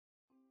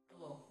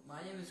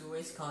name is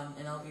Uwais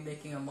and I'll be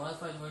making a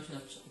modified version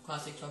of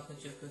classic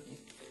chocolate chip cookies.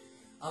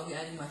 I'll be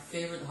adding my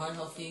favorite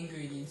heart-healthy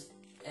ingredients,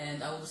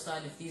 and I will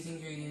decide if these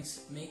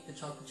ingredients make the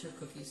chocolate chip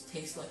cookies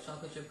taste like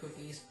chocolate chip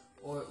cookies,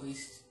 or at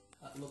least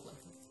look like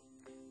them.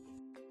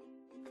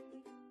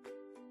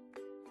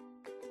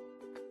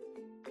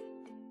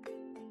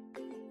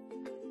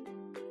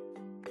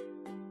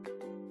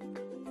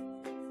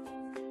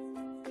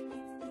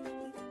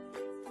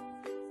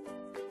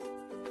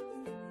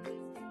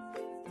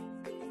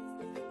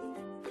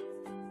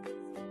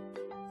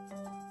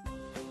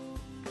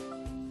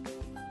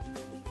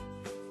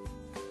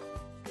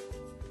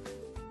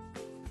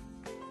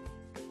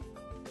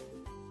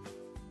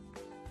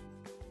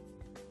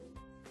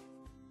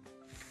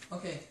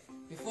 Okay,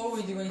 before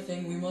we do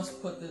anything, we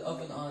must put the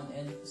oven on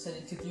and set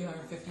it to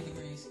 350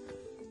 degrees.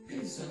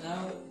 So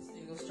now,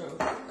 we'll start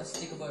with a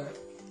stick of butter.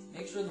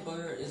 Make sure the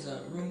butter is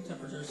room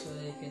temperature so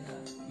that it can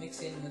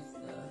mix in with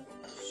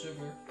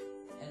sugar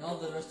and all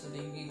the rest of the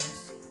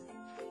ingredients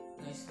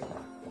nicely.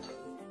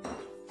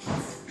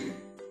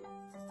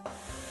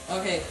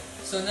 Okay,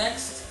 so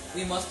next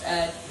we must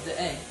add the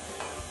egg.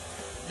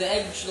 The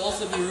egg should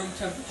also be room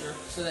temperature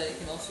so that it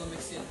can also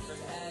mix in. So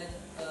add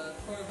a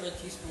quarter of a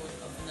teaspoon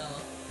of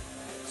vanilla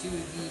to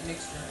the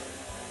mixture.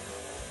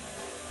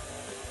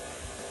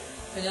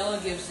 Vanilla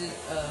gives it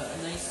a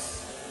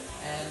nice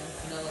and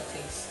vanilla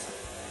taste.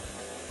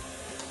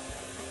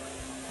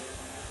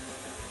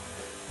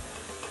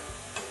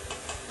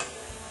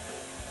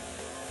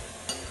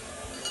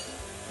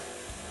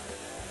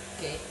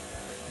 Okay,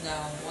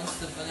 now once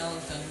the vanilla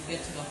is done, we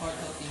get to the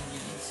heart-healthy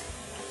ingredients.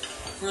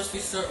 First we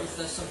start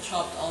with some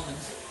chopped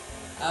almonds.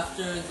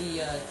 After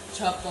the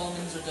chopped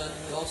almonds are done,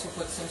 we also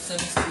put some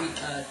semi-sweet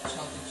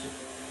chocolate chip,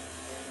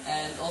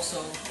 and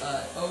also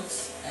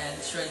oats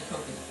and shredded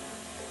coconut.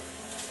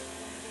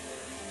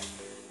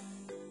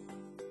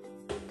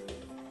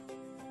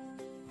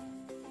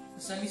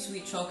 The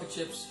semi-sweet chocolate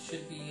chips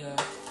should be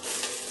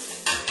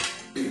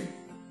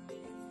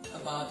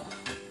about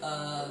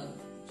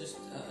just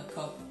a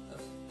cup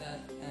of that,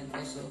 and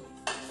also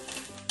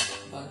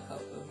about a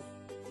cup of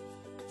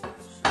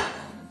shredded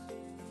almonds.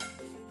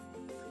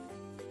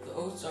 The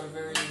oats are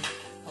very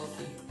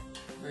healthy,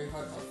 very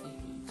heart healthy.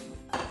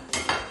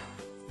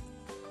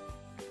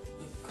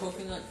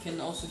 Coconut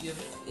can also give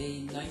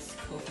a nice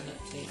coconut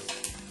taste.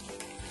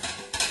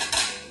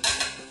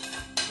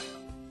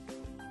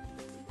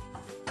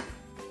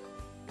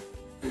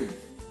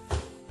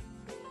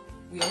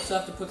 We also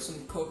have to put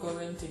some cocoa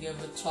in to give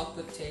a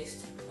chocolate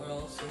taste, or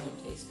else it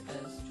won't taste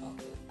as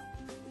chocolate.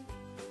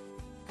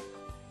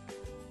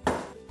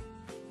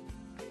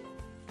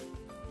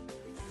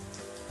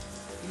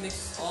 We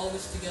mix all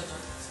this together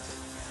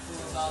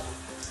for about a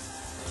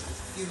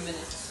few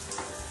minutes.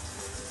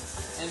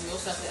 And we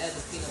also have to add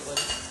the peanut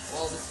butter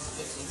while this is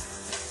mixing.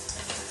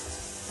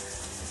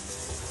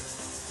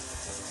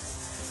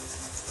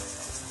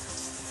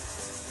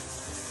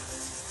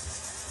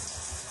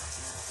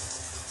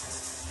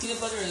 Peanut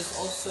butter is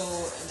also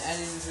an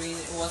added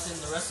ingredient. It wasn't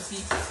in the recipe.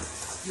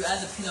 You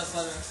add the peanut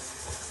butter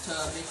to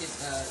make it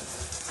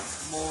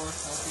more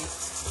healthy.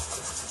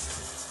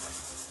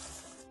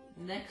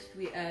 Next,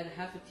 we add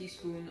half a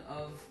teaspoon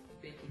of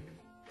baking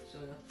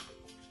soda.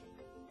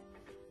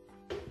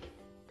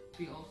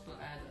 We also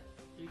add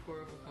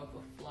 3/4 of a cup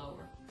of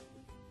flour.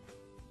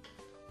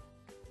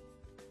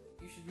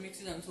 You should mix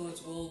it until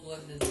it's well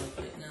blended like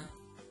right now.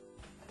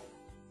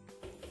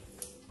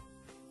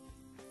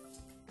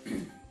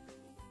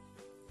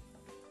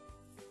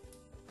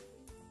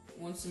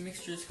 Once the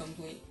mixture is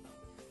complete,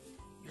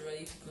 you're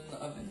ready to put in the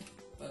oven,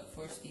 but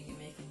first you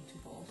make it into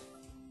balls.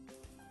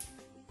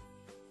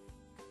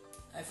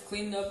 I've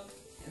cleaned up,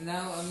 and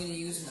now I'm going to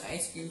use an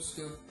ice cream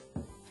scoop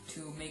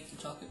to make the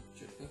chocolate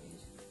chip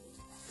cookies.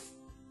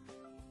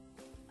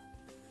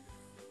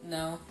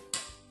 Now,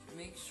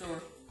 make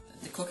sure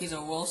that the cookies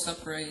are well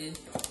separated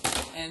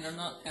and are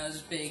not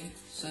as big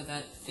so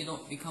that they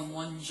don't become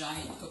one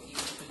giant cookie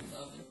when you put it in the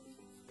oven.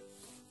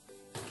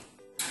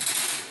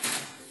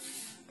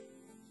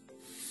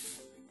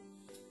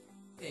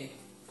 Okay,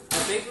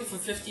 I baked them for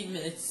 15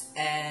 minutes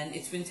and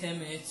it's been 10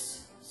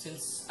 minutes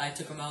since I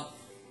took them out,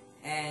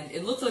 and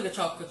it looked like a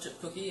chocolate chip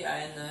cookie,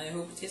 and I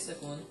hope it tastes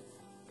like one.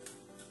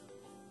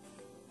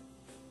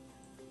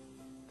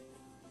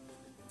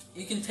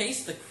 You can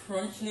taste the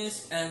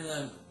crunchiness, and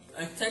the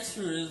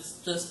texture is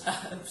just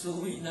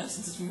absolutely nice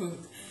and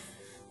smooth.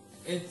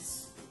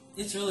 It's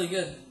really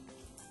good.